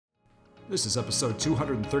This is episode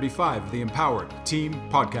 235 of the Empowered Team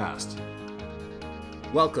Podcast.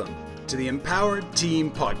 Welcome to the Empowered Team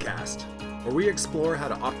Podcast, where we explore how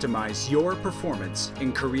to optimize your performance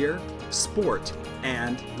in career, sport,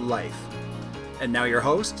 and life. And now your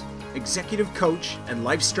host, executive coach, and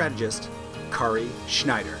life strategist, Kari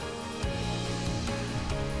Schneider.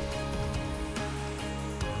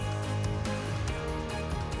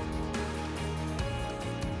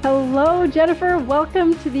 Hello, Jennifer.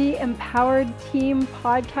 Welcome to the Empowered Team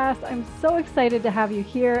Podcast. I'm so excited to have you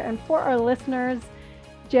here. And for our listeners,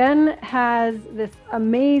 Jen has this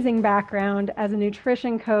amazing background as a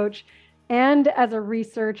nutrition coach and as a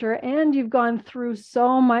researcher, and you've gone through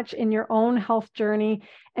so much in your own health journey,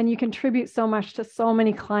 and you contribute so much to so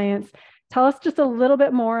many clients. Tell us just a little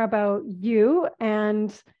bit more about you,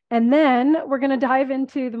 and then we're going to dive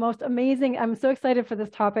into the most amazing. I'm so excited for this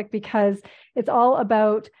topic because it's all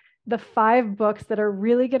about the 5 books that are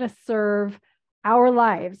really going to serve our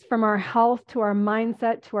lives, from our health to our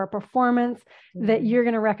mindset to our performance, that you're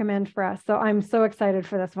going to recommend for us. So I'm so excited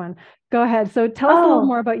for this one. Go ahead. So tell us a little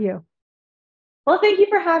more about you. Well, thank you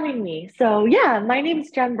for having me. So my name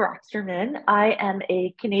is Jen Broxterman. I am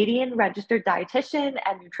a Canadian registered dietitian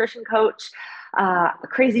and nutrition coach. A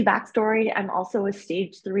crazy backstory. I'm also a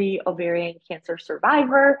stage 3 ovarian cancer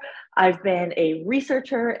survivor. I've been a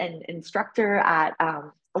researcher and instructor at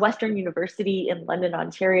Western University in London,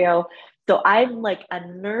 Ontario. So I'm like a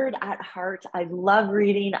nerd at heart. I love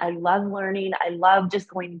reading. I love learning. I love just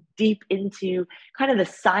going deep into kind of the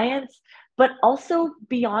science, but also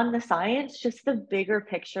beyond the science, just the bigger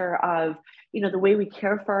picture of, the way we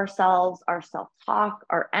care for ourselves, our self-talk,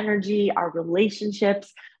 our energy, our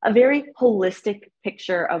relationships, a very holistic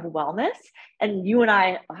picture of wellness. And you and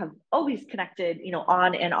I have always connected,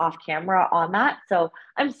 on and off camera on that. So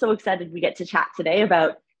I'm so excited we get to chat today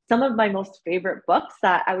about some of my most favorite books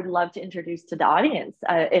that I would love to introduce to the audience,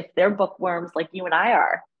 if they're bookworms like you and I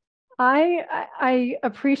are. I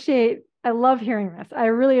love hearing this. I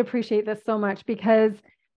really appreciate this so much, because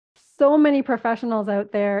so many professionals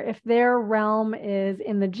out there, if their realm is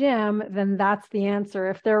in the gym, then that's the answer.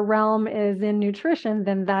 If their realm is in nutrition,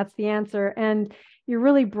 then that's the answer. And you're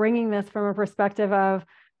really bringing this from a perspective of,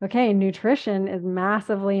 okay, nutrition is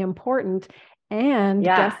massively important. And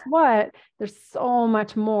guess what? There's so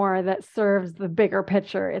much more that serves the bigger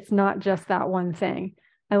picture. It's not just that one thing.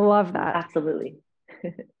 I love that. Absolutely.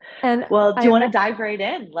 And well, do you want to dive right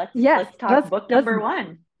in? Let's talk book number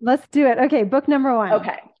 1. Let's do it. Okay, book number 1.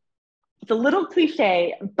 Okay. It's a little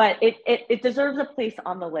cliche, but it deserves a place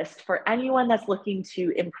on the list for anyone that's looking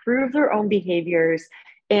to improve their own behaviors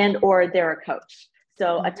and or they're a coach.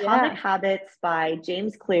 So Atomic Habits by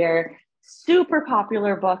James Clear, super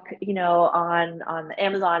popular book, on the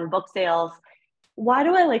Amazon book sales. Why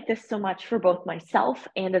do I like this so much for both myself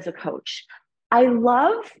and as a coach? I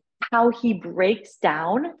love how he breaks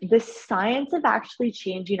down the science of actually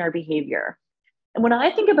changing our behavior. And when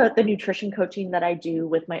I think about the nutrition coaching that I do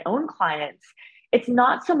with my own clients, it's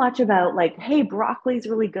not so much about like, hey, broccoli is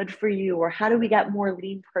really good for you, or how do we get more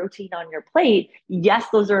lean protein on your plate? Yes,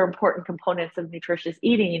 those are important components of nutritious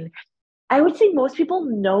eating. I would say most people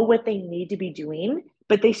know what they need to be doing,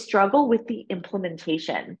 but they struggle with the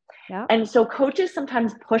implementation. Yeah. And so coaches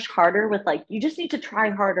sometimes push harder with like, you just need to try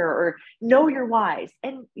harder or know your whys.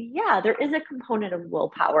 And there is a component of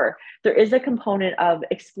willpower. There is a component of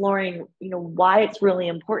exploring, why it's really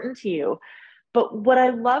important to you. But what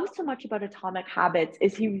I love so much about Atomic Habits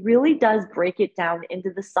is he really does break it down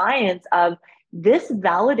into the science of this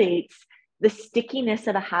validates the stickiness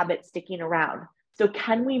of a habit sticking around. So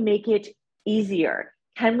can we make it easier?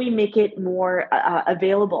 Can we make it more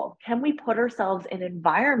available? Can we put ourselves in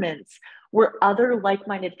environments where other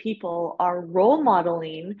like-minded people are role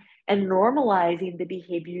modeling and normalizing the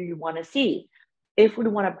behavior you want to see? If we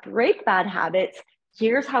want to break bad habits,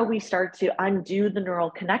 here's how we start to undo the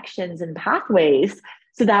neural connections and pathways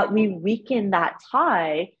so that we weaken that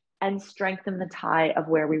tie and strengthen the tie of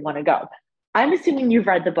where we want to go. I'm assuming you've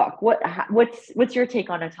read the book. What's your take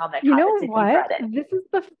on Atomic Habits? You know what? This is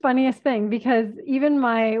the funniest thing, because even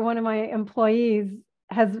one of my employees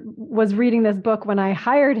was reading this book when I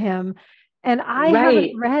hired him, and I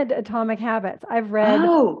haven't read Atomic Habits. I've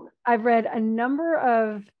read a number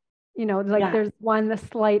of, there's one, The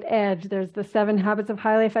Slight Edge. There's the 7 Habits of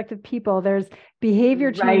Highly Effective People. There's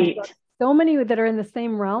behavior change. Right. So many that are in the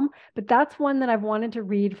same realm, but that's one that I've wanted to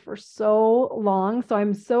read for so long. So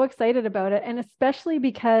I'm so excited about it. And especially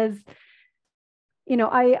because,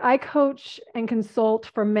 I coach and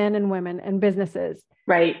consult for men and women and businesses.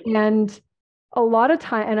 Right. And a lot of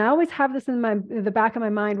time, and I always have this in the back of my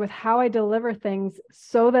mind with how I deliver things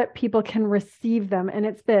so that people can receive them. And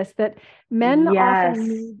it's this, that men often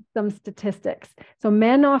need some statistics. So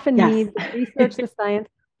men often need the research, the science.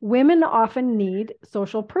 Women often need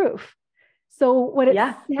social proof. So what it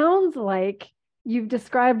sounds like you've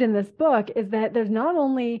described in this book is that there's not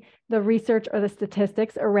only the research or the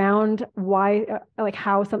statistics around why, like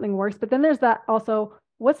how something works, but then there's that also,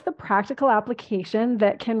 what's the practical application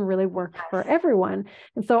that can really work for everyone?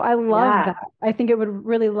 And so I love that. I think it would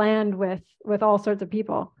really land with all sorts of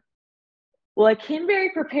people. Well, I came very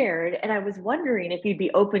prepared, and I was wondering if you'd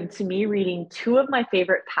be open to me reading two of my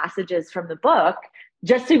favorite passages from the book,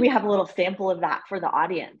 just so we have a little sample of that for the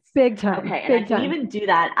audience. Big time. Okay, and I can even do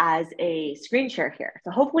that as a screen share here.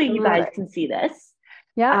 So hopefully you guys can see this.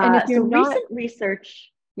 Yeah, and if you're recent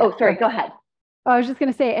research. Oh, sorry, go ahead. I was just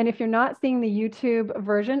going to say, and if you're not seeing the YouTube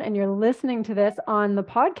version and you're listening to this on the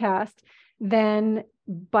podcast, then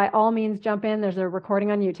by all means jump in. There's a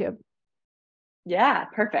recording on YouTube. Yeah,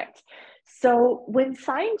 perfect. So when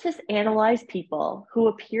scientists analyze people who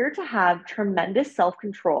appear to have tremendous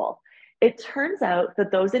self-control, it turns out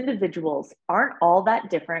that those individuals aren't all that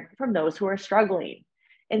different from those who are struggling.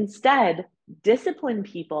 Instead, disciplined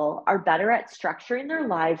people are better at structuring their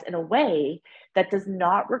lives in a way that does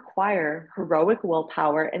not require heroic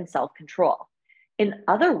willpower and self-control. In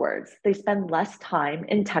other words, they spend less time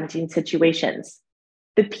in tempting situations.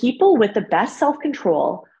 The people with the best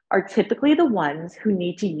self-control are typically the ones who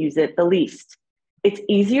need to use it the least. It's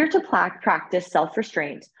easier to practice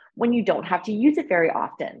self-restraint when you don't have to use it very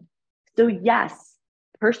often. So yes,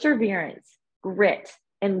 perseverance, grit,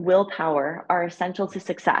 and willpower are essential to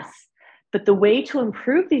success. But the way to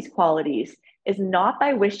improve these qualities is not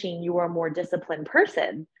by wishing you were a more disciplined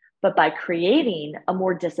person, but by creating a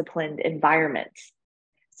more disciplined environment.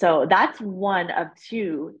 So that's one of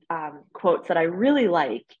two quotes that I really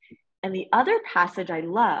like. And the other passage I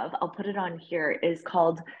love, I'll put it on here, is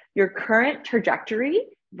called "Your Current Trajectory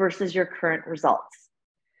versus Your Current Results."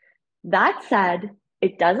 That said,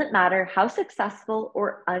 it doesn't matter how successful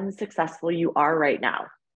or unsuccessful you are right now.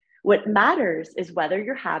 What matters is whether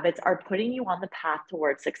your habits are putting you on the path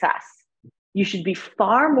towards success. You should be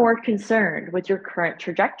far more concerned with your current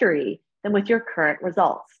trajectory than with your current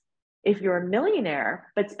results. If you're a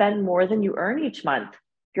millionaire but spend more than you earn each month,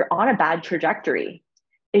 you're on a bad trajectory.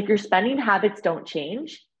 If your spending habits don't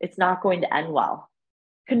change, it's not going to end well.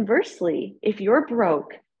 Conversely, if you're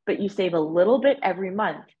broke but you save a little bit every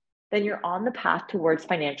month, then you're on the path towards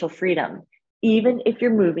financial freedom, even if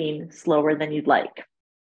you're moving slower than you'd like.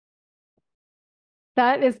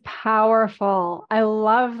 That is powerful. I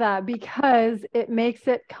love that because it makes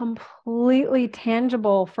it completely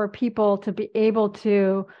tangible for people to be able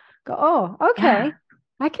to go, oh, okay,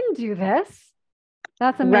 I can do this.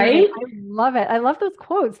 That's amazing. Right? I love it. I love those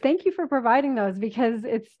quotes. Thank you for providing those, because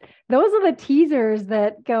those are the teasers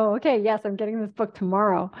that go, okay, yes, I'm getting this book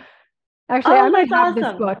tomorrow. Actually, I might have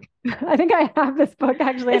this book. I think I have this book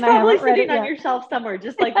actually. It's probably sitting on your shelf somewhere,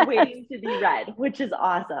 just like waiting to be read, which is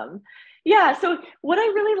awesome. Yeah. So what I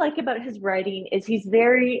really like about his writing is he's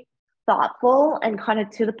very thoughtful and kind of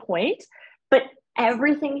to the point, but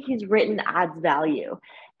everything he's written adds value.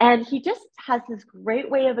 And he just has this great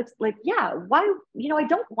way of like, why, I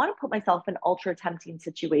don't want to put myself in ultra tempting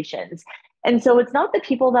situations. And so it's not the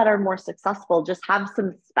people that are more successful just have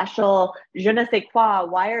some special je ne sais quoi,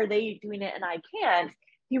 why are they doing it and I can't?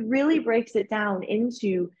 He really breaks it down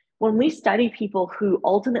into, when we study people who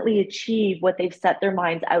ultimately achieve what they've set their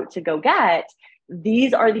minds out to go get,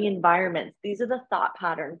 these are the environments, these are the thought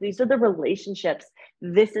patterns, these are the relationships,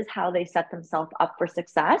 this is how they set themselves up for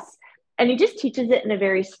success. And he just teaches it in a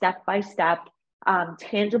very step-by-step,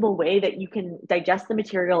 tangible way that you can digest the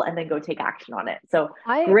material and then go take action on it. So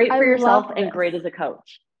great for yourself and great as a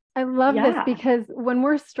coach. I love this because when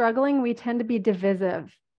we're struggling, we tend to be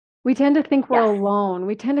divisive. We tend to think we're alone.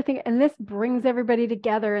 We tend to think, and this brings everybody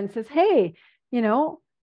together and says, hey,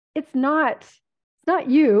 it's not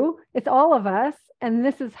you, it's all of us. And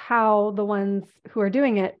this is how the ones who are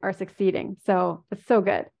doing it are succeeding. So it's so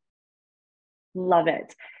good. Love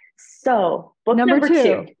it. So book number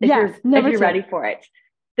two, if you're ready for it.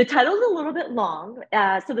 The title is a little bit long.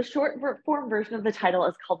 So the short form version of the title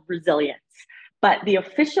is called Resilience, but the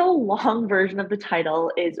official long version of the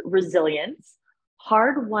title is Resilience,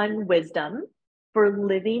 Hard-Won Wisdom for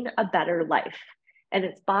Living a Better Life. And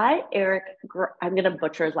it's by Eric, I'm going to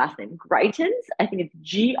butcher his last name, Greitens. I think it's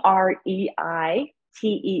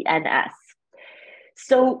Greitens.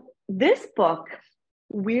 So this book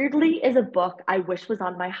weirdly is a book I wish was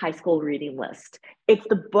on my high school reading list. It's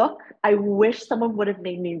the book I wish someone would have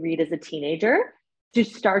made me read as a teenager. to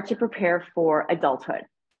start to prepare for adulthood.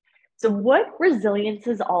 So what resilience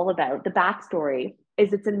is all about, the backstory,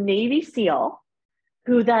 is it's a Navy SEAL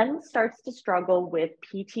who then starts to struggle with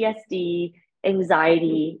PTSD,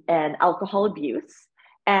 anxiety, and alcohol abuse.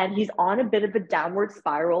 And he's on a bit of a downward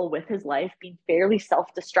spiral with his life, being fairly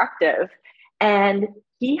self-destructive. And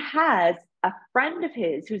he has a friend of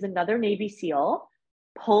his who's another Navy SEAL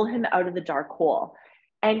pull him out of the dark hole.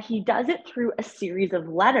 And he does it through a series of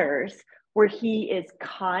letters where he is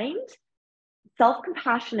kind,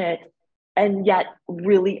 self-compassionate, and yet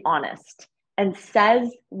really honest, and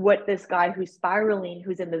says what this guy who's spiraling,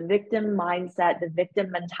 who's in the victim mindset, the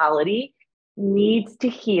victim mentality, needs to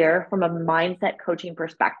hear from a mindset coaching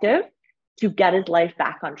perspective to get his life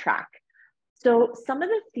back on track. So some of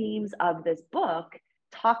the themes of this book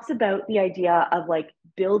talks about the idea of like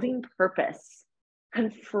building purpose,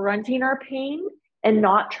 confronting our pain, and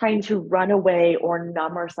not trying to run away or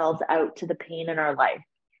numb ourselves out to the pain in our life.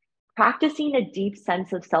 Practicing a deep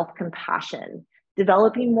sense of self-compassion,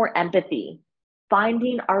 developing more empathy,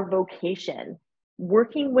 finding our vocation,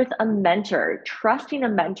 working with a mentor, trusting a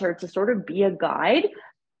mentor to sort of be a guide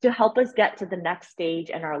to help us get to the next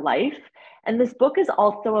stage in our life. And this book is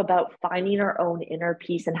also about finding our own inner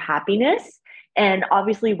peace and happiness. And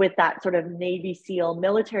obviously with that sort of Navy SEAL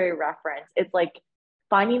military reference, it's like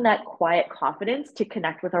finding that quiet confidence to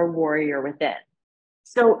connect with our warrior within.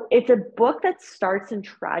 So it's a book that starts in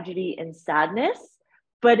tragedy and sadness,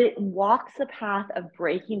 but it walks the path of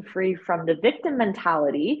breaking free from the victim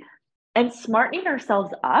mentality and smartening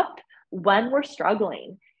ourselves up when we're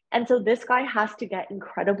struggling. And so this guy has to get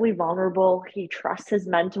incredibly vulnerable. He trusts his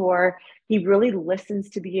mentor. He really listens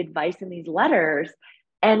to the advice in these letters.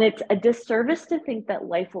 And it's a disservice to think that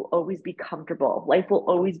life will always be comfortable. Life will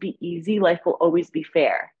always be easy. Life will always be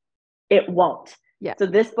fair. It won't. Yeah. So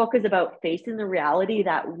this book is about facing the reality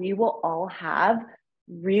that we will all have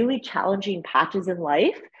really challenging patches in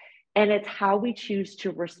life. And it's how we choose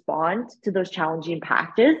to respond to those challenging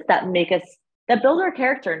patches that build our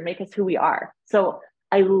character and make us who we are. So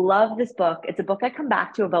I love this book. It's a book I come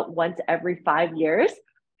back to about once every 5 years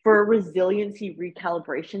for a resiliency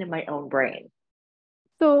recalibration in my own brain.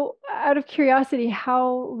 So out of curiosity,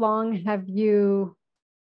 how long have you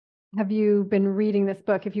been reading this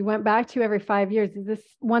book? If you went back to every 5 years, is this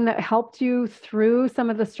one that helped you through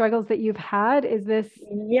some of the struggles that you've had? Is this?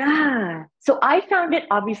 Yeah. So I found it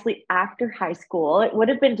obviously after high school. It would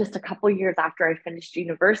have been just a couple of years after I finished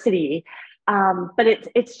university. But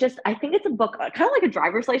it's just, I think it's a book, kind of like a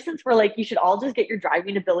driver's license where like, you should all just get your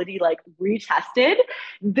driving ability like retested.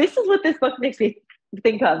 This is what this book makes me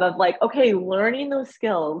think of like, okay, learning those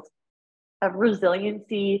skills of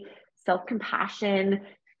resiliency, self-compassion,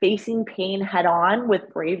 facing pain head on with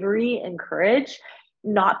bravery and courage,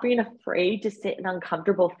 not being afraid to sit in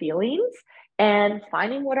uncomfortable feelings, and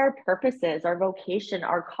finding what our purpose is, our vocation,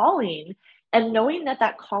 our calling, and knowing that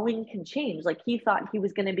that calling can change. Like he thought he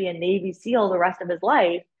was going to be a Navy SEAL the rest of his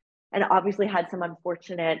life, and obviously had some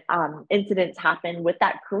unfortunate incidents happen with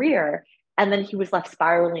that career. And then he was left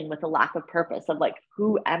spiraling with a lack of purpose of like,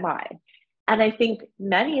 who am I? And I think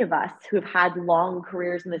many of us who have had long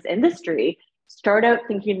careers in this industry start out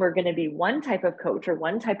thinking we're going to be one type of coach or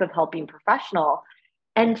one type of helping professional,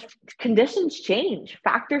 and conditions change,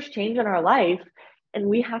 factors change in our life, and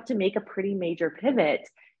we have to make a pretty major pivot.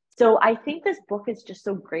 So I think this book is just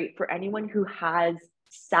so great for anyone who has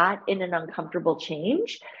sat in an uncomfortable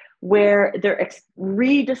change where they're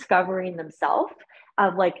rediscovering themselves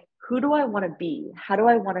of like, who do I want to be? How do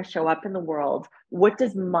I want to show up in the world? What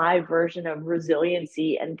does my version of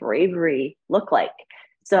resiliency and bravery look like?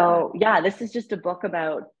 So yeah, this is just a book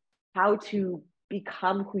about how to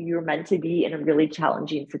become who you're meant to be in a really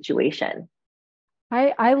challenging situation.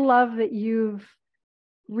 I love that you've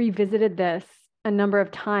revisited this a number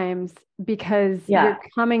of times because you're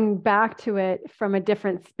coming back to it from a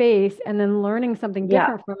different space and then learning something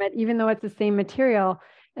different from it, even though it's the same material.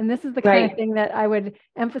 And this is the kind of thing that I would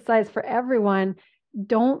emphasize for everyone.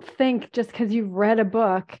 Don't think just because you've read a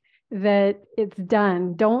book that it's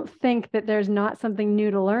done. Don't think that there's not something new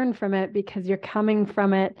to learn from it because you're coming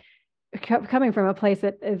from a place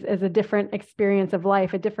that is a different experience of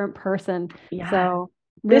life, a different person. Yeah. So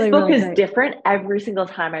really, this book really is great. Different every single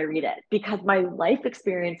time I read it because my life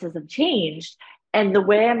experiences have changed. And the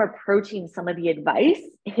way I'm approaching some of the advice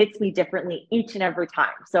hits me differently each and every time.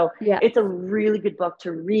 So it's a really good book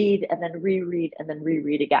to read and then reread and then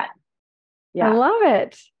reread again. Yeah. I love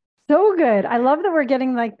it. So good. I love that we're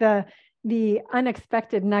getting like the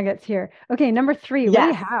unexpected nuggets here. Okay. Number 3, what do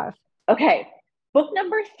you have? Okay. Book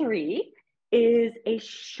number 3 is a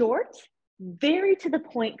short, very to the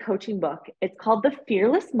point coaching book. It's called The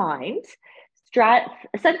Fearless Mind,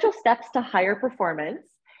 Essential Steps to Higher Performance.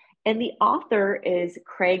 And the author is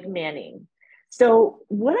Craig Manning. So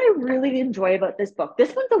what I really enjoy about this book,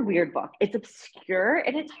 this one's a weird book. It's obscure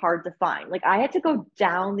and it's hard to find. Like I had to go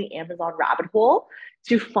down the Amazon rabbit hole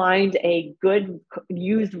to find a good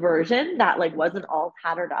used version that like wasn't all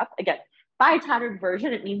tattered up. Again, by a tattered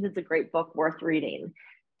version, it means it's a great book worth reading.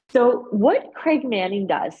 So what Craig Manning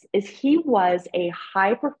does is he was a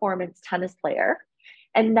high performance tennis player,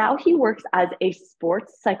 and now he works as a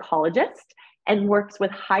sports psychologist and works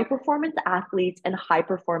with high performance athletes and high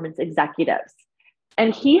performance executives.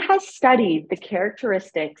 And he has studied the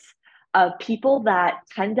characteristics of people that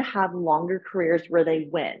tend to have longer careers where they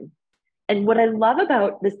win. And what I love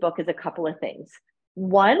about this book is a couple of things.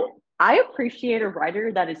 One, I appreciate a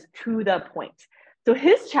writer that is to the point. So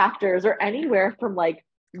his chapters are anywhere from like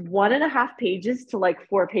 1.5 pages to like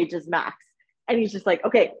 4 pages max. And he's just like,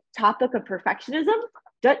 okay, topic of perfectionism,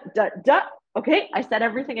 okay, I said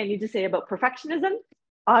everything I need to say about perfectionism.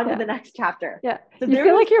 On to the next chapter. Yeah. So you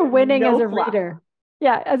feel like you're winning as a fluff. reader.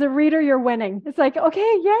 Yeah. As a reader, you're winning. It's like,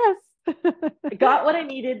 okay, yes. I got what I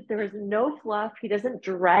needed. There was no fluff. He doesn't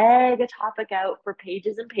drag a topic out for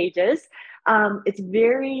pages and pages. It's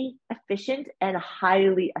very efficient and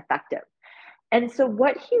highly effective. And so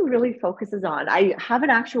what he really focuses on, I have an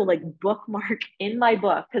actual like bookmark in my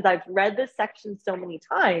book because I've read this section so many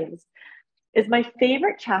times, is my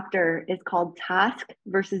favorite chapter is called Task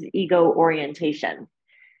versus Ego Orientation.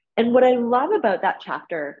 And what I love about that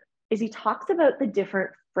chapter is he talks about the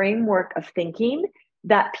different framework of thinking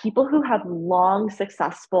that people who have long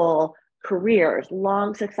successful careers,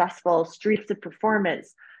 long successful streaks of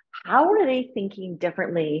performance, how are they thinking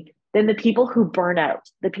differently than the people who burn out,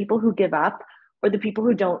 the people who give up, or the people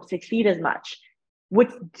who don't succeed as much?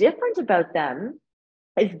 What's different about them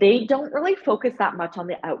is they don't really focus that much on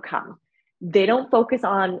the outcome. They don't focus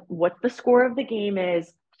on what the score of the game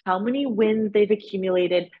is, how many wins they've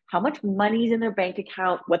accumulated, how much money's in their bank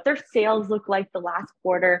account, what their sales look like the last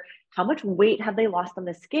quarter, how much weight have they lost on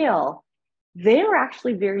the scale. They're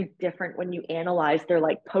actually very different when you analyze their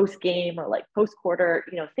like post-game or like post-quarter,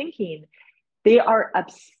 thinking. They are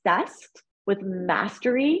obsessed with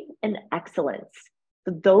mastery and excellence.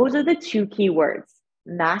 So those are the two key words,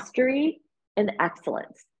 mastery and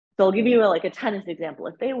excellence. So I'll give you a tennis example.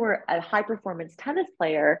 If they were a high performance tennis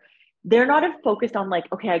player, they're not focused on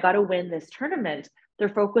like, okay, I got to win this tournament. They're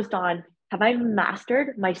focused on, have I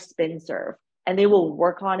mastered my spin serve? And they will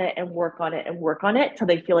work on it and work on it and work on it till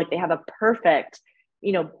they feel like they have a perfect,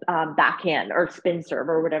 backhand or spin serve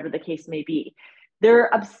or whatever the case may be. They're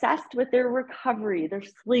obsessed with their recovery, their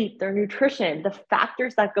sleep, their nutrition, the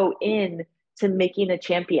factors that go in to making a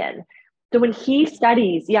champion. So when he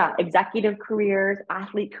studies, executive careers,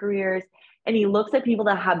 athlete careers, and he looks at people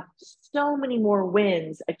that have so many more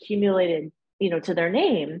wins accumulated, to their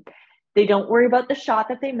name, they don't worry about the shot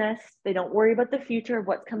that they missed. They don't worry about the future of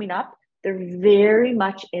what's coming up. They're very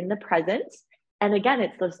much in the present. And again,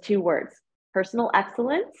 it's those two words, personal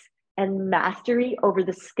excellence and mastery over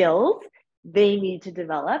the skills they need to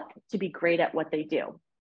develop to be great at what they do.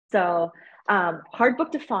 So hard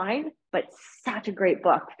book to find, but such a great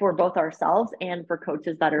book for both ourselves and for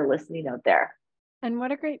coaches that are listening out there. And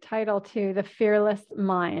what a great title too, The Fearless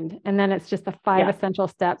Mind. And then it's just the 5 essential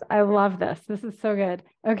steps. I love this. This is so good.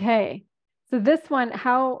 Okay. So this one,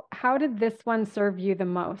 how did this one serve you the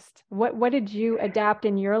most? What did you adapt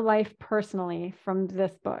in your life personally from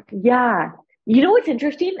this book? Yeah. You know what's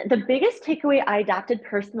interesting? The biggest takeaway I adapted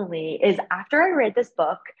personally is after I read this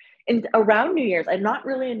book and around New Year's, I'm not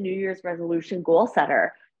really a New Year's resolution goal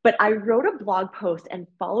setter, but I wrote a blog post and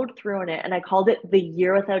followed through on it. And I called it The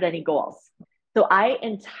Year Without Any Goals. So I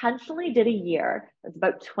intentionally did a year, it's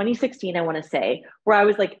about 2016, I want to say, where I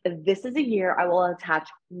was like, this is a year I will attach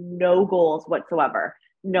no goals whatsoever.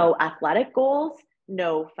 No athletic goals,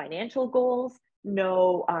 no financial goals,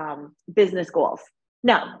 no business goals.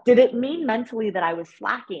 Now, did it mean mentally that I was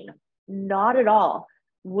slacking? Not at all.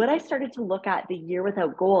 What I started to look at the year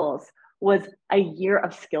without goals was a year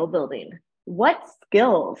of skill building. What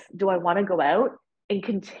skills do I want to go out and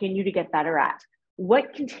continue to get better at?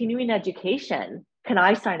 What continuing education can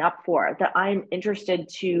I sign up for that I'm interested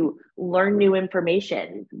to learn new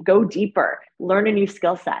information, go deeper, learn a new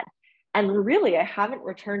skill set? And really, I haven't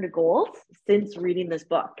returned to goals since reading this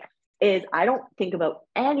book. I don't think about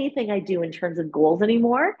anything I do in terms of goals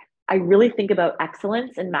anymore. I really think about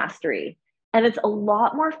excellence and mastery. And it's a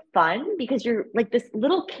lot more fun because you're like this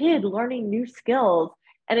little kid learning new skills.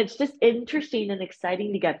 And it's just interesting and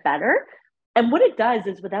exciting to get better. And what it does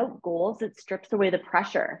is without goals, it strips away the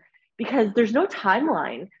pressure because there's no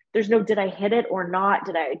timeline. There's no, did I hit it or not?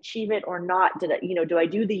 Did I achieve it or not? Did I, do I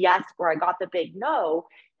do the yes or I got the big no?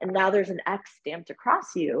 And now there's an X stamped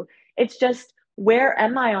across you. It's just, where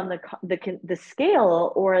am I on the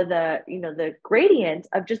scale or the gradient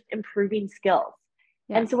of just improving skills?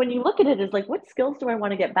 Yeah. And so when you look at it as like, what skills do I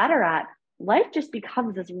want to get better at? Life just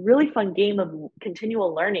becomes this really fun game of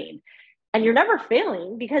continual learning. And you're never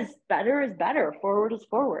failing because better is better, forward is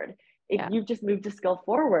forward. If you've just moved a skill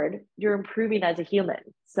forward, you're improving as a human.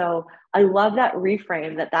 So I love that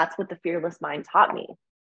reframe that's what the fearless mind taught me.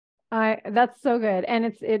 That's so good.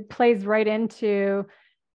 And it plays right into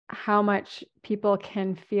how much people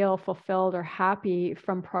can feel fulfilled or happy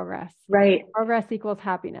from progress. Right. Progress equals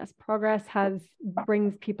happiness. Progress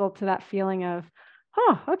brings people to that feeling of,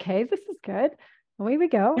 oh, okay, this is good. Away we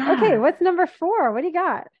go. Yeah. Okay, what's number 4? What do you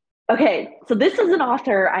got? Okay, so this is an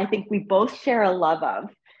author I think we both share a love of.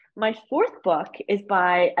 My 4th book is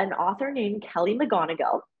by an author named Kelly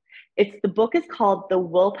McGonigal. The book is called The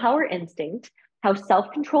Willpower Instinct: How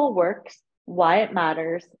Self-Control Works, Why It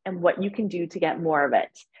Matters, and What You Can Do to Get More of It.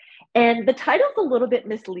 And the title's a little bit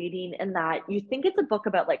misleading in that you think it's a book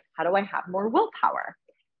about like, how do I have more willpower?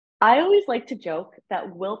 I always like to joke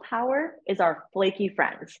that willpower is our flaky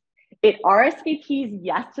friend. It RSVPs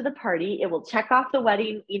yes to the party. It will check off the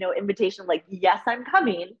wedding, invitation, like, yes, I'm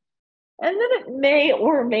coming. And then it may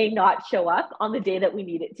or may not show up on the day that we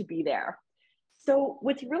need it to be there. So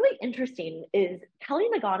what's really interesting is Kelly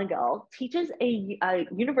McGonigal teaches a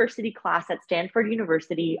university class at Stanford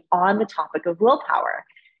University on the topic of willpower.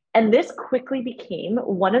 And this quickly became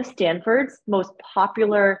one of Stanford's most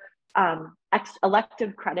popular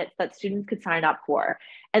elective credits that students could sign up for.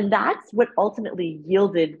 And that's what ultimately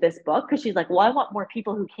yielded this book, because she's like, well, I want more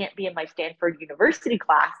people who can't be in my Stanford University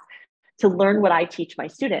class to learn what I teach my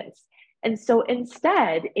students. And so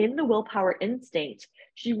instead, in The Willpower Instinct,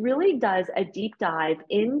 she really does a deep dive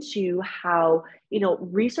into how,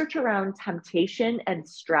 research around temptation and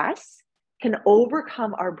stress can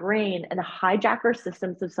overcome our brain and hijack our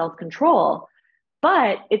systems of self-control.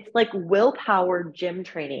 But it's like willpower gym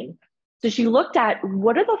training. So she looked at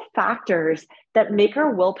what are the factors that make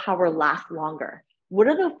our willpower last longer? What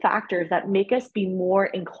are the factors that make us be more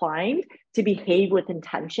inclined to behave with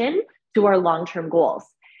intention to our long-term goals?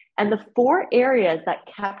 And the 4 areas that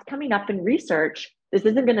kept coming up in research, this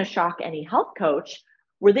isn't going to shock any health coach,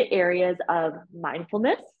 were the areas of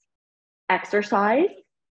mindfulness, exercise,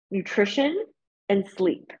 nutrition, and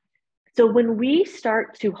sleep. So when we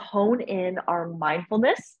start to hone in our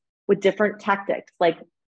mindfulness with different tactics like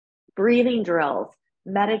breathing drills,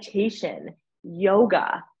 meditation,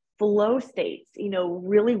 yoga, flow states,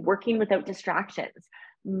 really working without distractions,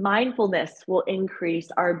 mindfulness will increase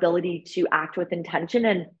our ability to act with intention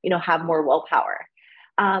and, have more willpower.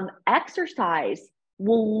 Exercise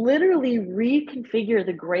will literally reconfigure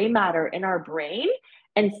the gray matter in our brain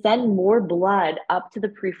and send more blood up to the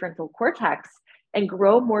prefrontal cortex and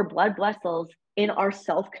grow more blood vessels in our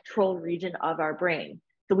self-control region of our brain.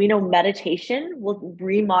 So we know meditation will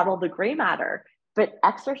remodel the gray matter, but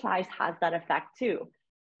exercise has that effect too.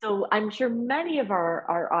 So I'm sure many of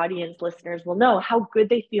our audience listeners will know how good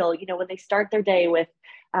they feel, when they start their day with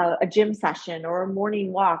a gym session or a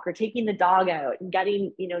morning walk or taking the dog out and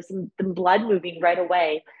getting, some blood moving right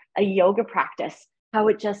away, a yoga practice, how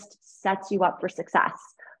it just sets you up for success.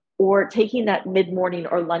 Or taking that mid-morning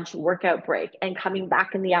or lunch workout break and coming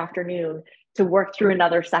back in the afternoon to work through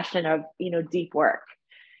another session of, deep work.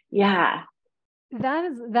 Yeah. That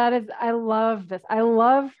is, I love this. I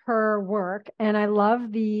love her work, and I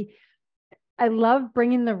love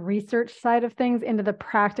bringing the research side of things into the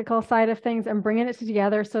practical side of things and bringing it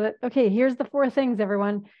together so that, okay, here's the 4 things,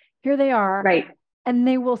 everyone. Here they are. Right. And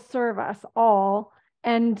they will serve us all.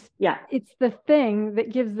 And it's the thing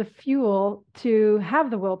that gives the fuel to have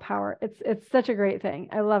the willpower. It's such a great thing.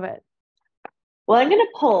 I love it. Well, I'm going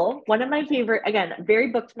to pull one of my favorite, again,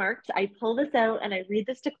 very bookmarked. I pull this out and I read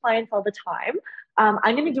this to clients all the time.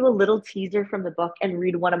 I'm going to do a little teaser from the book and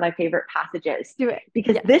read one of my favorite passages. Do it.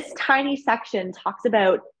 Because this tiny section talks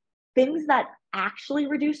about things that actually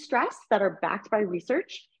reduce stress that are backed by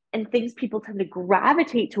research and things people tend to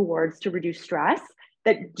gravitate towards to reduce stress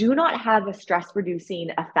that do not have a stress reducing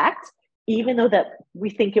effect, even though that we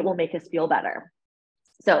think it will make us feel better.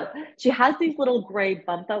 So she has these little gray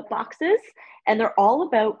bump out boxes, and they're all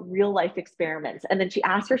about real life experiments. And then she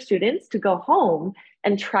asks her students to go home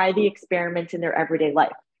and try the experiment in their everyday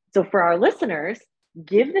life. So for our listeners,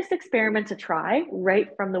 give this experiment a try right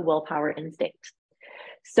from the Willpower Instinct.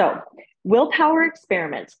 So willpower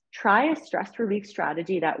experiment, try a stress relief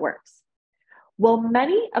strategy that works. While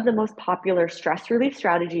many of the most popular stress relief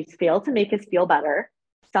strategies fail to make us feel better,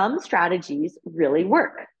 some strategies really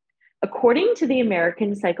work. According to the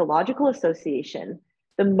American Psychological Association,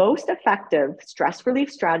 the most effective stress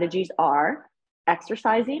relief strategies are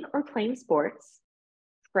exercising or playing sports,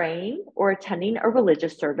 praying or attending a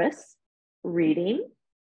religious service, reading,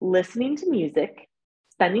 listening to music,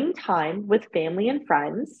 spending time with family and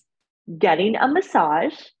friends, getting a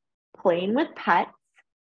massage, playing with pets,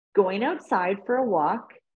 going outside for a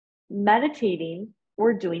walk, meditating,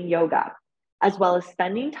 or doing yoga, as well as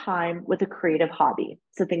spending time with a creative hobby.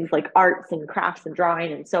 So things like arts and crafts and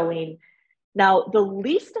drawing and sewing. Now, the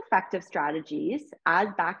least effective strategies, as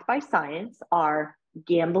backed by science, are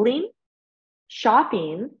gambling,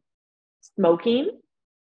 shopping, smoking,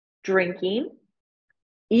 drinking,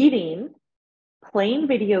 eating, playing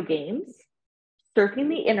video games, surfing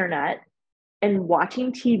the internet, and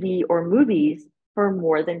watching TV or movies for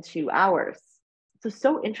more than 2 hours.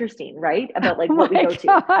 So interesting, right? About like what we go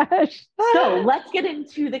to. So let's get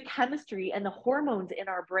into the chemistry and the hormones in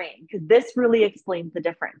our brain, because this really explains the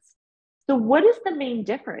difference. So what is the main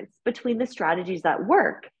difference between the strategies that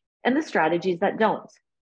work and the strategies that don't?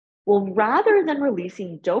 Well, rather than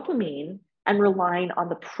releasing dopamine and relying on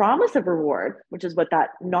the promise of reward, which is what that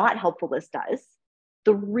not helpful list does,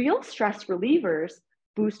 the real stress relievers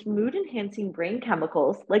boost mood-enhancing brain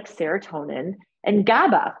chemicals like serotonin and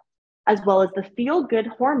GABA, as well as the feel-good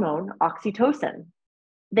hormone oxytocin.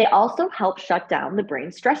 They also help shut down the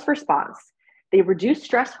brain's stress response. They reduce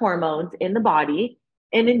stress hormones in the body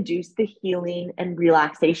and induce the healing and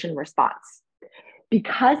relaxation response.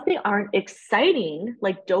 Because they aren't exciting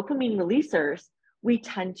like dopamine releasers, we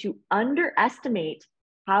tend to underestimate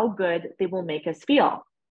how good they will make us feel.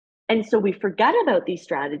 And so we forget about these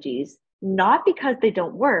strategies, not because they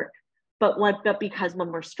don't work, but because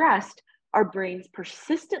when we're stressed, our brains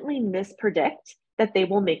persistently mispredict that they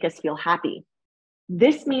will make us feel happy.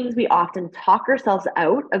 This means we often talk ourselves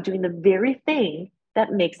out of doing the very thing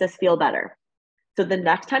that makes us feel better. So the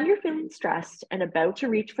next time you're feeling stressed and about to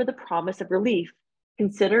reach for the promise of relief,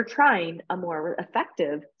 consider trying a more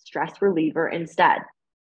effective stress reliever instead.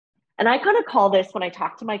 And I kind of call this, when I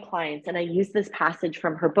talk to my clients and I use this passage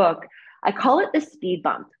from her book, I call it the speed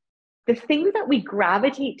bump. The things that we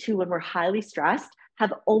gravitate to when we're highly stressed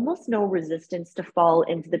have almost no resistance to fall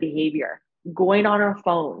into the behavior. Going on our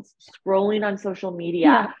phones, scrolling on social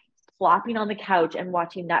media, flopping on the couch and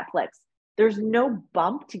watching Netflix. There's no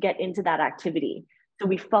bump to get into that activity. So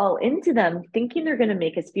we fall into them thinking they're going to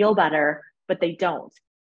make us feel better, but they don't.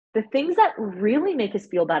 The things that really make us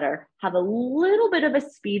feel better have a little bit of a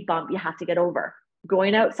speed bump you have to get over.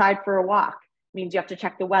 Going outside for a walk means you have to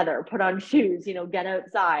check the weather, put on shoes, get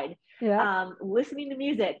outside. Listening to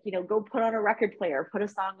music, go put on a record player, put a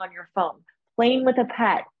song on your phone. Playing with a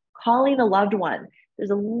pet, calling a loved one. There's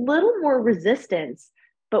a little more resistance,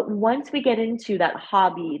 but once we get into that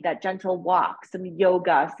hobby, that gentle walk, some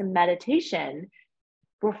yoga, some meditation,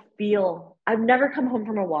 I've never come home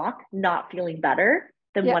from a walk not feeling better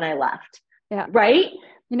than when I left. Right?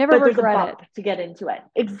 You never regret it. To get into it.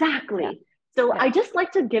 Exactly. So I just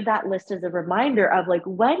like to give that list as a reminder of like,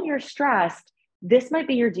 when you're stressed, this might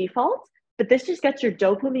be your default, but this just gets your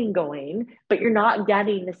dopamine going, but you're not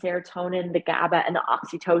getting the serotonin, the GABA, and the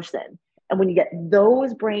oxytocin. And when you get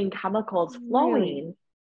those brain chemicals flowing,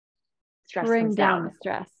 stress comes down. The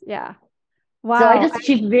stress. Yeah. Wow. So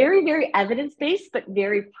she's very, very evidence-based, but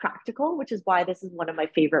very practical, which is why this is one of my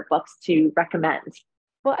favorite books to recommend.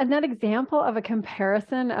 Well, and that example of a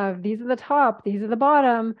comparison of these are the top, these are the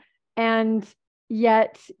bottom, and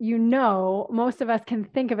yet, most of us can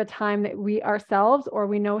think of a time that we ourselves, or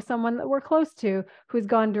we know someone that we're close to who's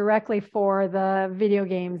gone directly for the video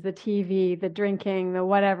games, the TV, the drinking, the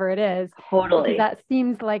whatever it is. Totally. Because that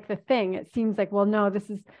seems like the thing. It seems like, well, no, this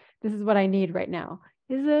is what I need right now.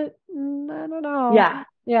 Is it? I don't know.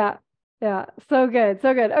 Yeah. So good.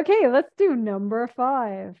 Okay, let's do number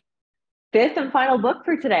 5. Fifth and final book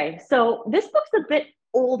for today. So this book's a bit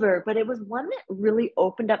older, but it was one that really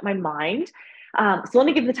opened up my mind. So let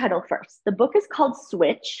me give the title first. The book is called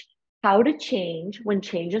Switch: How to Change When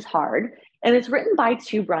Change is Hard. And it's written by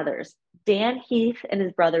 2 brothers, Dan Heath and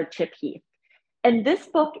his brother Chip Heath. And this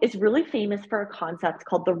book is really famous for a concept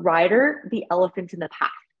called the rider, the elephant, and the path.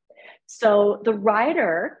 So the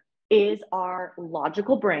rider is our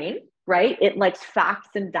logical brain, right? It likes facts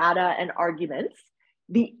and data and arguments.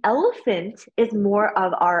 The elephant is more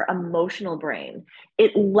of our emotional brain.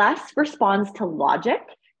 It less responds to logic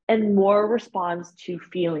and more responds to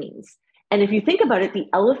feelings. And if you think about it, the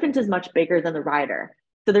elephant is much bigger than the rider.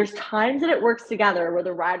 So there's times that it works together where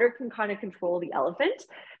the rider can kind of control the elephant.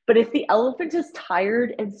 But if the elephant is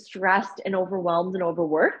tired and stressed and overwhelmed and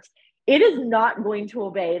overworked, it is not going to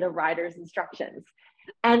obey the rider's instructions.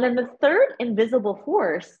 And then the third invisible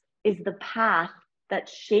force is the path that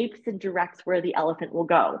shapes and directs where the elephant will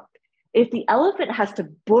go. If the elephant has to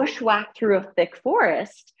bushwhack through a thick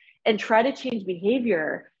forest and try to change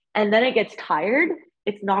behavior, and then it gets tired,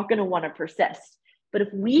 it's not going to want to persist. But if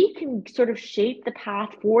we can sort of shape the path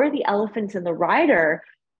for the elephant and the rider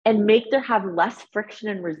and make there have less friction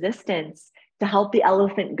and resistance to help the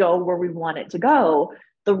elephant go where we want it to go,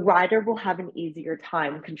 the rider will have an easier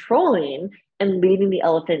time controlling and leading the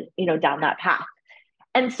elephant, down that path.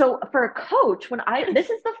 And so for a coach, this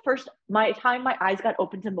is the first my eyes got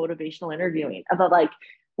open to motivational interviewing about like,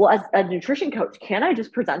 well, as a nutrition coach, can I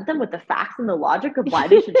just present them with the facts and the logic of why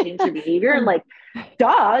they should change their behavior? And like,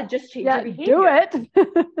 just change their behavior. Do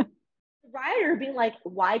it. Rider being like,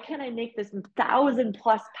 why can't I make this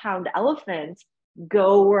 1,000+ pound elephant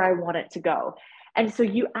go where I want it to go? And so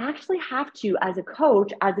you actually have to, as a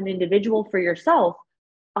coach, as an individual for yourself,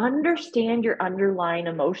 understand your underlying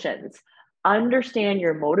emotions, understand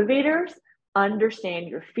your motivators, understand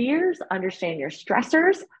your fears, understand your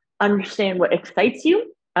stressors, understand what excites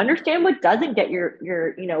you, understand what doesn't get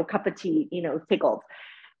your cup of tea, tickled.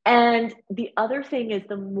 And the other thing is,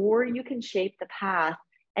 the more you can shape the path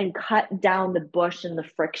and cut down the bush and the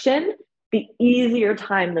friction, the easier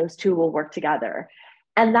time those two will work together.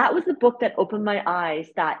 And that was the book that opened my eyes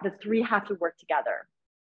that the three have to work together.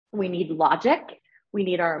 We need logic, we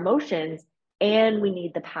need our emotions, and we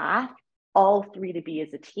need the path, all three to be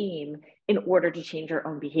as a team in order to change our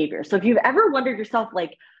own behavior. So if you've ever wondered yourself,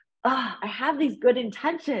 like, I have these good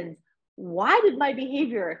intentions, why did my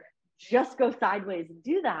behavior just go sideways and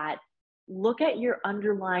do that? Look at your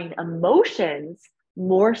underlying emotions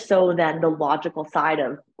more so than the logical side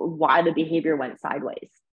of why the behavior went sideways.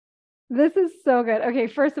 This is so good. Okay,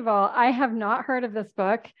 first of all, I have not heard of this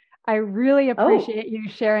book. I really appreciate you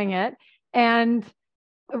sharing it.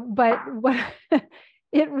 But what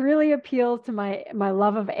it really appeals to my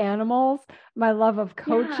love of animals, my love of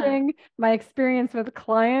coaching, my experience with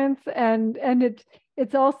clients, and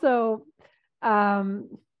it's also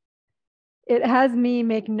it has me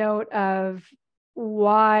make note of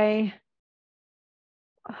why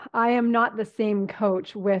I am not the same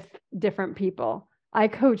coach with different people. I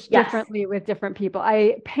coach differently with different people.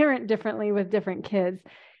 I parent differently with different kids.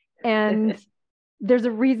 And there's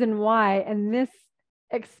a reason why. And this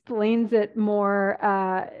explains it more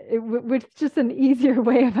with just an easier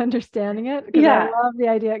way of understanding it. Because I love the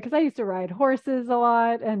idea, because I used to ride horses a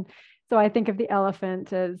lot. And so I think of the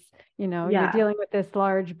elephant as, you're dealing with this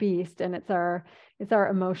large beast, and it's our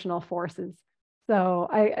emotional forces. So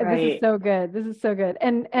this is so good. This is so good.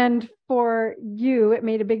 And for you, it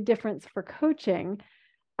made a big difference for coaching.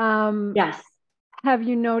 Yes. Have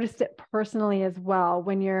you noticed it personally as well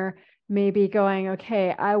when you're maybe going,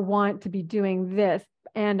 okay, I want to be doing this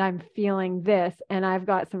and I'm feeling this and I've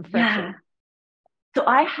got some friction? Yeah. So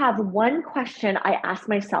I have one question I ask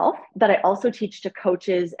myself that I also teach to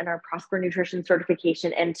coaches in our Prosper Nutrition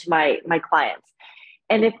certification and to my clients.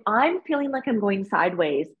 And if I'm feeling like I'm going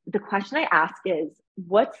sideways, the question I ask is,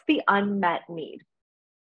 what's the unmet need?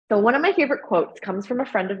 So one of my favorite quotes comes from a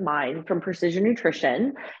friend of mine from Precision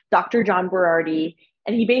Nutrition, Dr. John Berardi.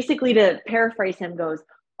 And he basically, to paraphrase him, goes,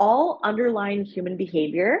 all underlying human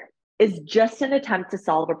behavior is just an attempt to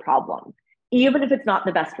solve a problem, even if it's not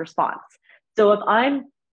the best response. So if I'm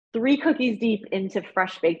 3 cookies deep into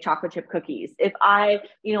fresh baked chocolate chip cookies, if I,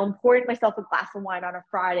 am pouring myself a glass of wine on a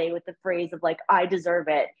Friday with the phrase of like, I deserve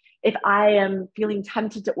it, if I am feeling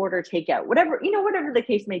tempted to order takeout, whatever the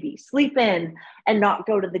case may be, sleep in and not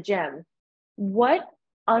go to the gym, what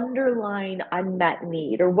underlying unmet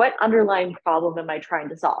need or what underlying problem am I trying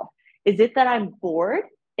to solve? Is it that I'm bored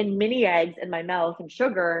and mini eggs in my mouth and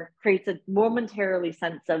sugar creates a momentarily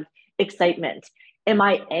sense of excitement? Am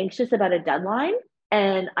I anxious about a deadline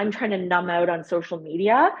and I'm trying to numb out on social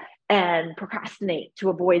media and procrastinate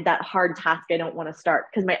to avoid that hard task I don't want to start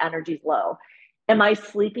because my energy's low? Am I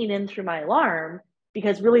sleeping in through my alarm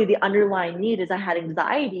because really the underlying need is I had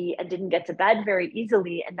anxiety and didn't get to bed very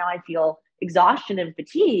easily, and now I feel exhaustion and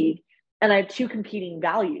fatigue, and I have 2 competing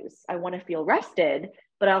values. I want to feel rested,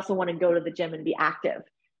 but I also want to go to the gym and be active.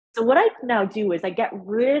 So what I now do is I get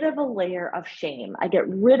rid of a layer of shame. I get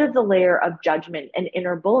rid of the layer of judgment and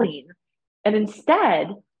inner bullying. And instead,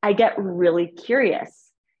 I get really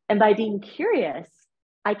curious. And by being curious,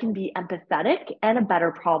 I can be empathetic and a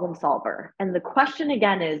better problem solver. And the question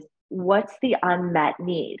again is, what's the unmet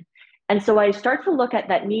need? And so I start to look at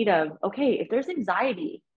that need of, okay, if there's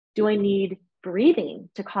anxiety, do I need breathing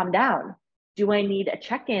to calm down? Do I need a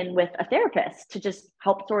check-in with a therapist to just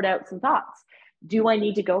help sort out some thoughts? Do I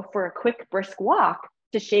need to go for a quick brisk walk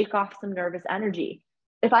to shake off some nervous energy?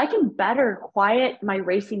 if I can better quiet my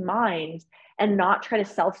racing mind and not try to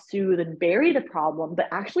self-soothe and bury the problem, but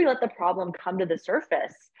actually let the problem come to the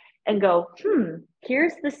surface and go,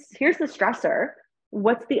 here's the stressor.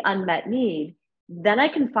 What's the unmet need? Then I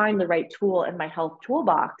can find the right tool in my health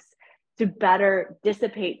toolbox to better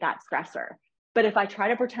dissipate that stressor. But if I try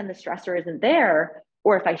to pretend the stressor isn't there,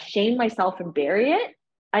 or if I shame myself and bury it,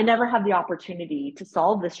 I never have the opportunity to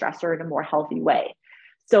solve the stressor in a more healthy way.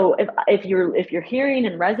 So if you're hearing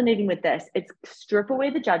and resonating with this, it's strip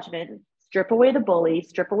away the judgment, strip away the bully,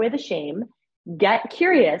 strip away the shame, get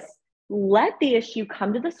curious, let the issue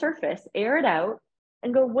come to the surface, air it out,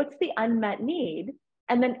 and go, what's the unmet need?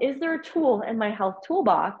 And then is there a tool in my health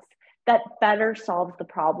toolbox that better solves the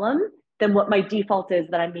problem than what my default is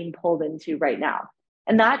that I'm being pulled into right now?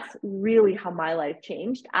 And that's really how my life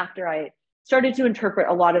changed after I started to interpret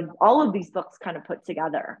all of these books kind of put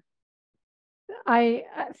together. I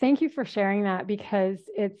thank you for sharing that, because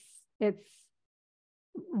it's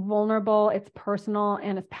vulnerable, it's personal,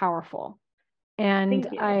 and it's powerful. And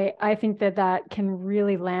I think that can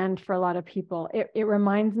really land for a lot of people. It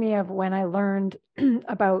reminds me of when I learned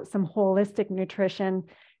about some holistic nutrition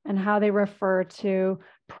and how they refer to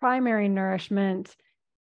primary nourishment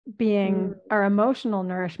being our emotional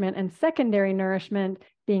nourishment and secondary nourishment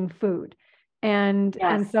being food. And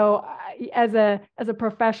so as a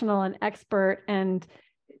professional and expert and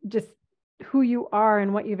just who you are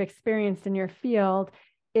and what you've experienced in your field,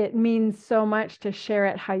 it means so much to share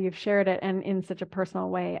it how you've shared it and in such a personal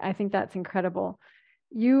way. I think that's incredible.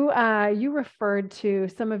 You referred to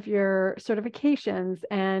some of your certifications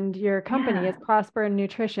and your company is Prosper in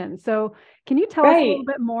Nutrition. So can you tell us a little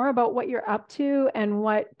bit more about what you're up to and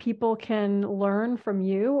what people can learn from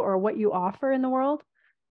you or what you offer in the world?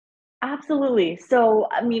 Absolutely. So,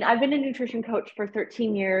 I mean, I've been a nutrition coach for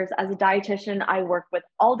 13 years. As a dietitian, I work with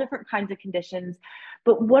all different kinds of conditions.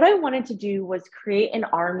 But what I wanted to do was create an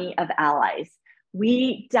army of allies.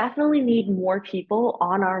 We definitely need more people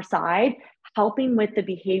on our side helping with the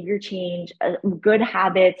behavior change, good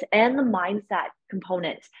habits, and the mindset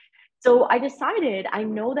component. So I decided, I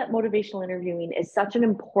know that motivational interviewing is such an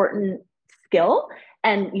important skill.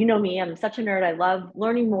 And you know me, I'm such a nerd. I love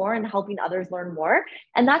learning more and helping others learn more.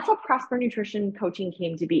 And that's how Prosper Nutrition Coaching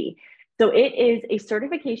came to be. So it is a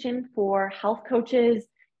certification for health coaches,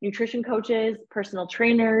 nutrition coaches, personal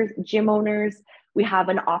trainers, gym owners. We have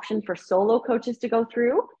an option for solo coaches to go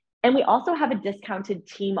through. And we also have a discounted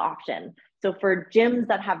team option. So for gyms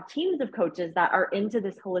that have teams of coaches that are into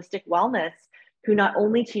this holistic wellness, who not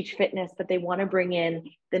only teach fitness, but they want to bring in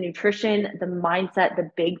the nutrition, the mindset, the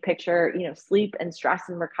big picture, sleep and stress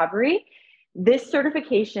and recovery. This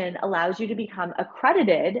certification allows you to become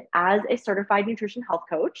accredited as a certified nutrition health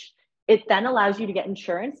coach. It then allows you to get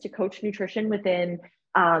insurance to coach nutrition within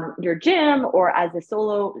your gym or as a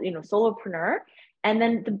solopreneur. And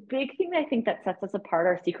then the big thing I think that sets us apart,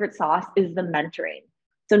 our secret sauce, is the mentoring.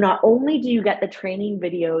 So not only do you get the training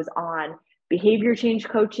videos on behavior change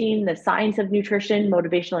coaching, the science of nutrition,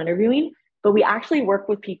 motivational interviewing, but we actually work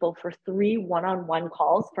with people for 3 one-on-one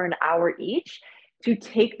calls for an hour each to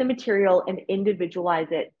take the material and individualize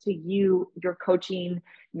it to you, your coaching,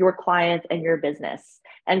 your clients, and your business.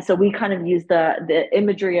 And so we kind of use the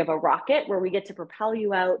imagery of a rocket where we get to propel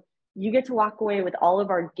you out. You get to walk away with all of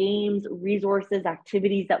our games, resources,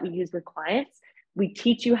 activities that we use with clients. We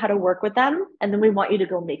teach you how to work with them, and then we want you to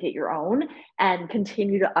go make it your own and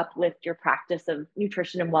continue to uplift your practice of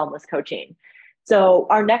nutrition and wellness coaching. So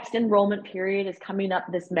our next enrollment period is coming up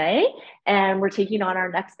this May, and we're taking on our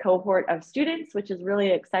next cohort of students, which is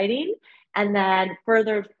really exciting. And then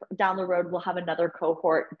further down the road, we'll have another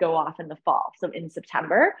cohort go off in the fall, so in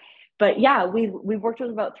September. But yeah, we've worked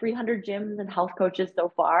with about 300 gyms and health coaches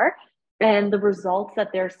so far, and the results that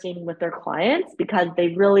they're seeing with their clients, because they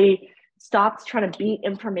really stopped trying to beat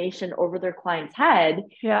information over their client's head,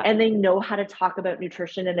 and they know how to talk about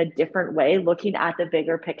nutrition in a different way, looking at the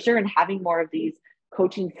bigger picture and having more of these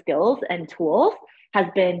coaching skills and tools has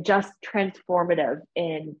been just transformative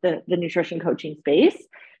in the nutrition coaching space.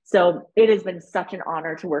 So it has been such an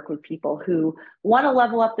honor to work with people who want to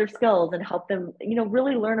level up their skills and help them,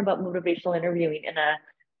 really learn about motivational interviewing in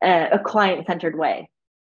a client-centered way.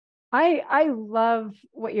 I love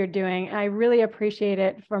what you're doing. I really appreciate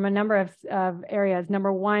it from a number of areas.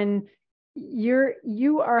 Number one,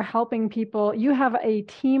 you are helping people. You have a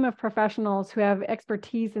team of professionals who have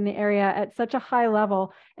expertise in the area at such a high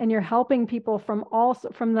level, and you're helping people from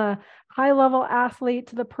the high level athlete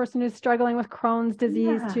to the person who's struggling with Crohn's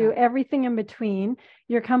disease to everything in between.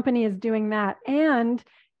 Your company is doing that, and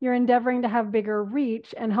you're endeavoring to have bigger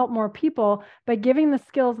reach and help more people by giving the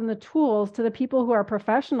skills and the tools to the people who are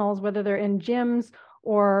professionals, whether they're in gyms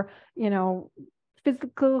or,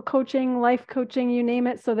 physical coaching, life coaching, you name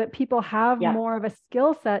it, so that people have more of a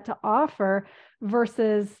skill set to offer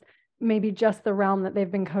versus maybe just the realm that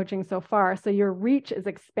they've been coaching so far. So your reach is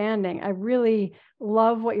expanding. I really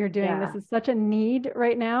love what you're doing. Yeah. This is such a need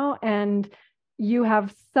right now. And you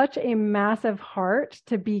have such a massive heart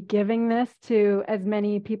to be giving this to as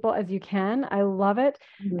many people as you can. I love it.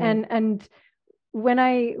 Mm-hmm. And when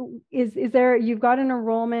is there, you've got an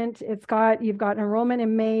enrollment, you've got an enrollment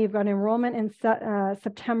in May, you've got an enrollment in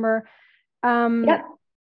September. So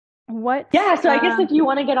I guess if you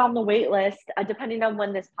want to get on the wait list, depending on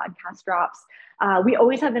when this podcast drops, we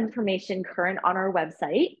always have information current on our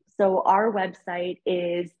website. So our website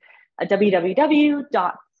is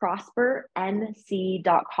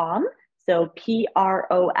www.prospernc.com. So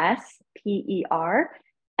PROSPER,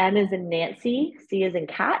 N as in Nancy, C as in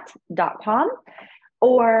cat.com.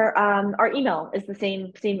 Or our email is the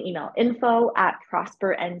same email,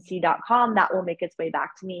 info@prospernc.com. That will make its way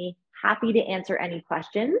back to me. Happy to answer any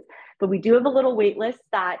questions. But we do have a little wait list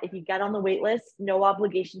that if you get on the wait list, no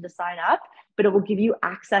obligation to sign up, but it will give you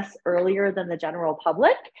access earlier than the general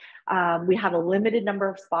public. We have a limited number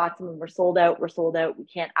of spots, and when we're sold out, we're sold out. We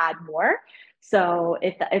can't add more. So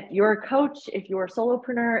if you're a coach, if you're a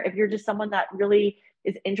solopreneur, if you're just someone that really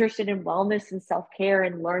is interested in wellness and self-care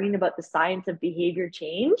and learning about the science of behavior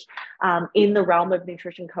change in the realm of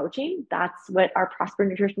nutrition coaching, that's what our Prosper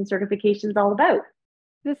Nutrition certification is all about.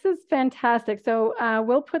 This is fantastic. So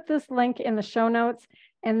we'll put this link in the show notes.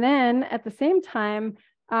 And then at the same time,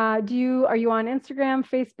 are you on Instagram,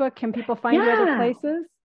 Facebook? Can people find you other places?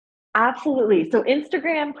 Absolutely. So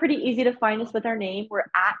Instagram, pretty easy to find us with our name. We're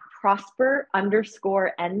at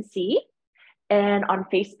Prosper_NC. And on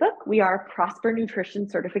Facebook, we are Prosper Nutrition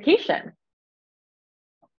Certification.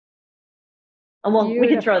 And we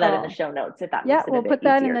can throw that in the show notes if that makes it a bit we'll put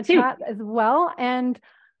that in the too. chat as well. And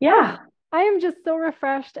I am just so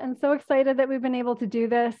refreshed and so excited that we've been able to do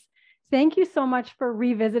this. Thank you so much for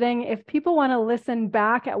revisiting. If people want to listen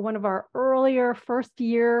back at one of our earlier first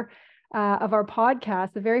year of our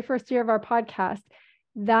podcast, the very first year of our podcast,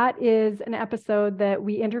 that is an episode that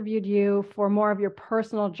we interviewed you for more of your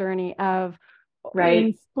personal journey of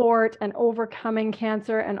in sport and overcoming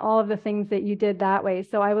cancer and all of the things that you did that way.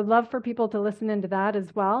 So I would love for people to listen into that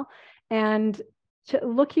as well and to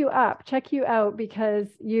look you up, check you out, because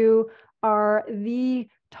you are the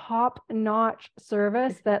top-notch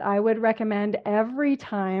service that I would recommend every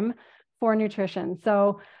time for nutrition.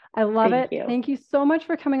 So I love it. Thank you so much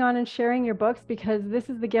for coming on and sharing your books, because this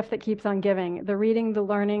is the gift that keeps on giving, the reading, the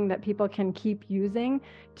learning that people can keep using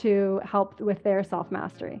to help with their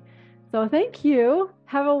self-mastery. So thank you.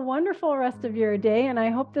 Have a wonderful rest of your day. And I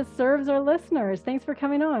hope this serves our listeners. Thanks for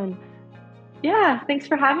coming on. Yeah, thanks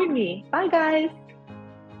for having me. Bye, guys.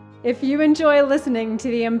 If you enjoy listening to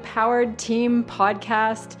the Empowered Team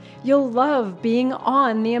podcast, you'll love being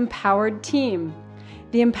on the Empowered Team.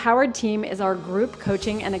 The Empowered Team is our group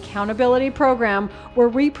coaching and accountability program where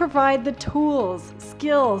we provide the tools,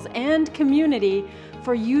 skills, and community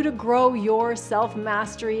for you to grow your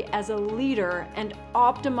self-mastery as a leader and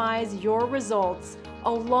optimize your results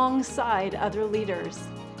alongside other leaders.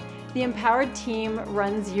 The Empowered Team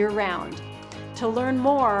runs year-round. To learn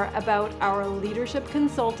more about our leadership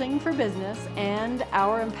consulting for business and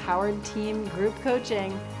our Empowered Team group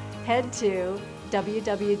coaching, head to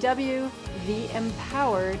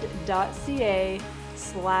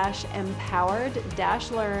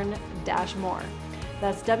www.theempowered.ca/empowered-learn-more.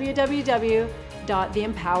 That's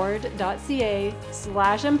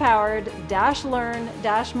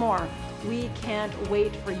www.theempowered.ca/empowered-learn-more. We can't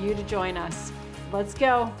wait for you to join us. Let's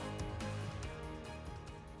go.